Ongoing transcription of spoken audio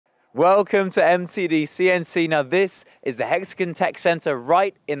Welcome to MTDCNC. Now this is the Hexagon Tech Center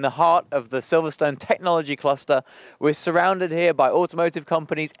right in the heart of the Silverstone Technology Cluster. We're surrounded here by automotive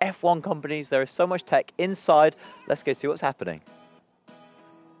companies, F1 companies. There is so much tech inside. Let's go see what's happening.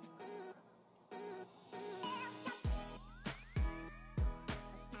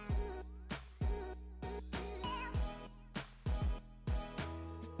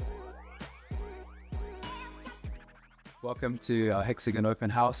 Welcome to our Hexagon Open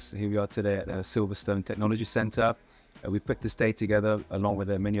House. Here we are today at the Silverstone Technology Center. We put this day together along with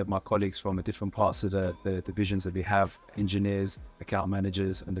many of my colleagues from the different parts of the divisions that we have, engineers, account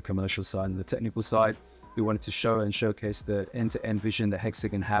managers, and the commercial side and the technical side. We wanted to show and showcase the end-to-end vision that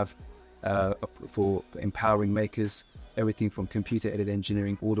Hexagon have for empowering makers, everything from computer-aided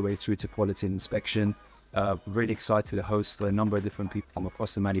engineering all the way through to quality and inspection. Really excited to host a number of different people from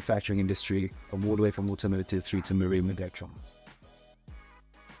across the manufacturing industry, from all the way from automotive through to marine and electronics.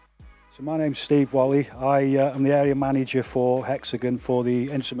 So my name's Steve Wally. I am the area manager for Hexagon for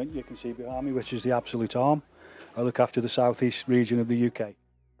the instrument you can see behind me, which is the Absolute Arm. I look after the southeast region of the UK.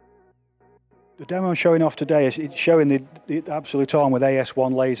 The demo I'm showing off today is it's showing the Absolute Arm with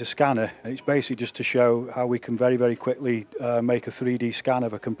AS1 laser scanner. And it's basically just to show how we can very quickly make a 3D scan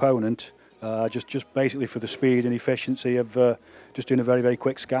of a component. Just basically for the speed and efficiency of just doing a very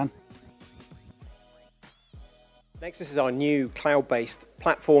quick scan. Nexus is our new cloud-based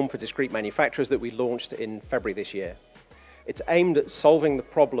platform for discrete manufacturers that we launched in February this year. It's aimed at solving the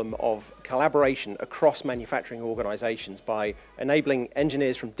problem of collaboration across manufacturing organizations by enabling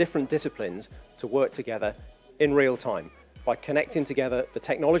engineers from different disciplines to work together in real time, by connecting together the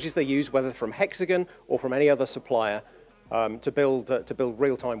technologies they use, whether from Hexagon or from any other supplier, to build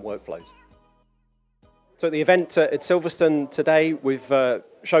real-time workflows. So at the event at Silverstone today, we've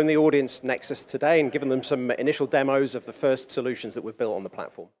shown the audience Nexus today and given them some initial demos of the first solutions that we've built on the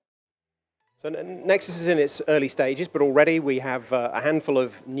platform. So Nexus is in its early stages, but already we have a handful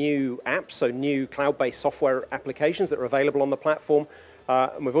of new apps, so new cloud-based software applications that are available on the platform.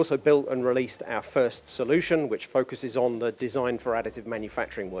 And we've also built and released our first solution, which focuses on the design for additive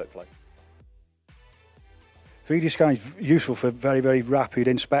manufacturing workflow. 3D scanning is useful for very rapid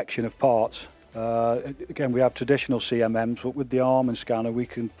inspection of parts. Again, we have traditional CMMs, but with the arm and scanner we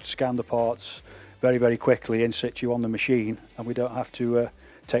can scan the parts very quickly in situ on the machine, and we don't have to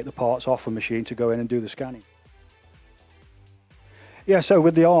take the parts off a machine to go in and do the scanning. Yeah, so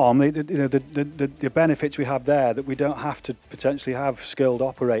with the arm, the benefits we have there, that we don't have to potentially have skilled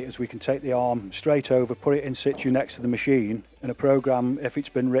operators. We can take the arm straight over, put it in situ next to the machine, and a program, if it's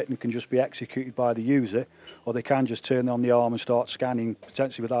been written, can just be executed by the user, or they can just turn on the arm and start scanning,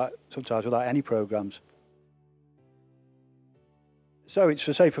 potentially sometimes without any programs. So it's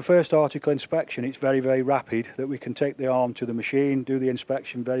to say for first article inspection, it's very rapid, that we can take the arm to the machine, do the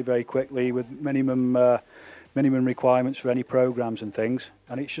inspection very quickly with minimum requirements for any programs and things,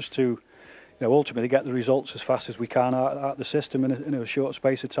 and it's just to ultimately get the results as fast as we can out of the system in a short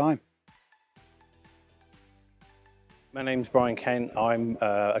space of time. My name's Brian Kent. I'm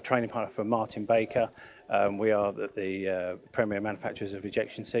a training partner for Martin Baker. We are the premier manufacturers of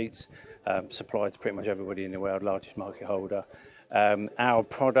ejection seats, supplied to pretty much everybody in the world, largest market holder. Our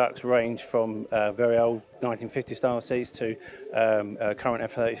products range from very old 1950 style seats to current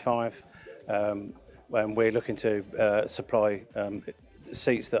F-35. And we're looking to supply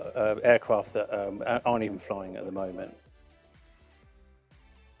seats that aircraft that aren't even flying at the moment.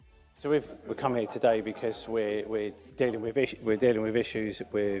 So we've come here today because we're dealing with issues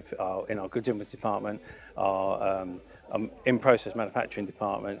with in our goods inventory department, our in-process manufacturing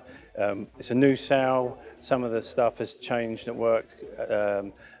department. It's a new cell. Some of the stuff has changed and worked.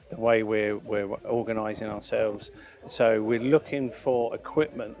 The way we're organising ourselves. So we're looking for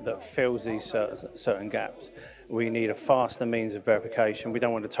equipment that fills these certain gaps. We need a faster means of verification. We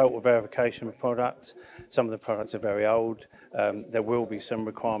don't want a total verification of products. Some of the products are very old. There will be some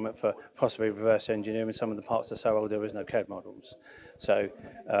requirement for possibly reverse engineering. Some of the parts are so old there is no CAD models. So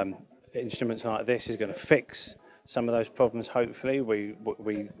instruments like this is going to fix some of those problems, hopefully.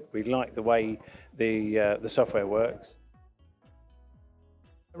 We like the way the software works.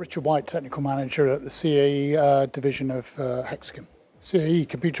 Richard White, Technical Manager at the CAE division of Hexagon. CAE,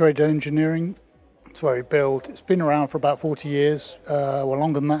 Computer-Aided Engineering, it's where we build. It's been around for about 40 years, or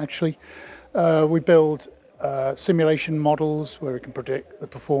longer than that actually. We build simulation models where we can predict the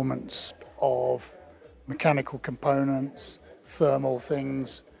performance of mechanical components, thermal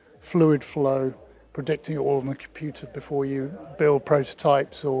things, fluid flow, predicting it all on the computer before you build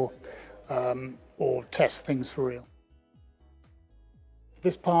prototypes or test things for real.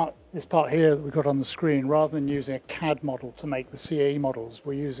 This part here that we've got on the screen, rather than using a CAD model to make the CAE models,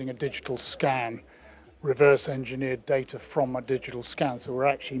 we're using a digital scan, reverse engineered data from a digital scan. So we're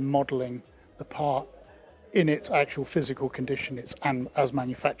actually modeling the part in its actual physical condition, its as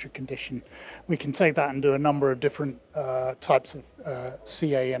manufactured condition. We can take that and do a number of different types of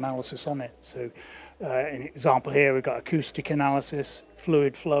CAE analysis on it. So an example here, we've got acoustic analysis,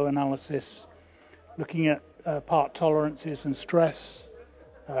 fluid flow analysis, looking at part tolerances and stress,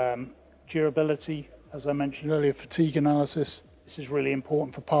 durability, as I mentioned earlier, fatigue analysis. This is really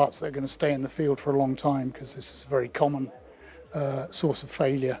important for parts that are going to stay in the field for a long time, because this is a very common source of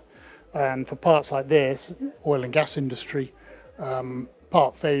failure. And for parts like this, oil and gas industry,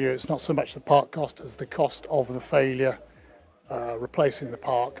 part failure, it's not so much the part cost as the cost of the failure. Replacing the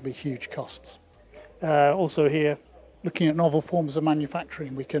part can be huge costs. Also here, looking at novel forms of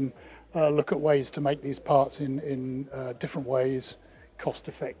manufacturing, we can look at ways to make these parts in different ways,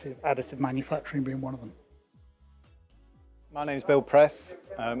 cost-effective, additive manufacturing being one of them. My name is Bill Press.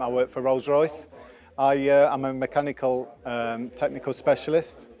 I work for Rolls-Royce. I'm a mechanical technical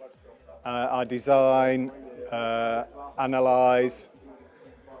specialist. I design, analyse,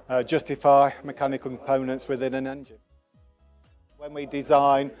 justify mechanical components within an engine. When we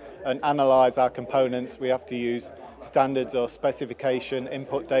design and analyse our components, we have to use standards or specification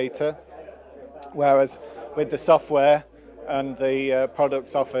input data, whereas with the software and the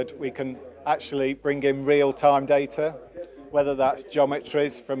products offered, we can actually bring in real-time data, whether that's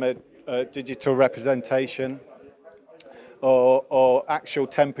geometries from a digital representation or actual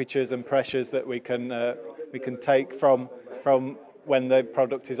temperatures and pressures that we can take from when the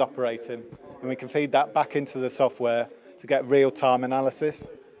product is operating, and we can feed that back into the software to get real-time analysis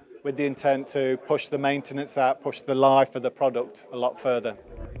with the intent to push the maintenance out, push the life of the product a lot further.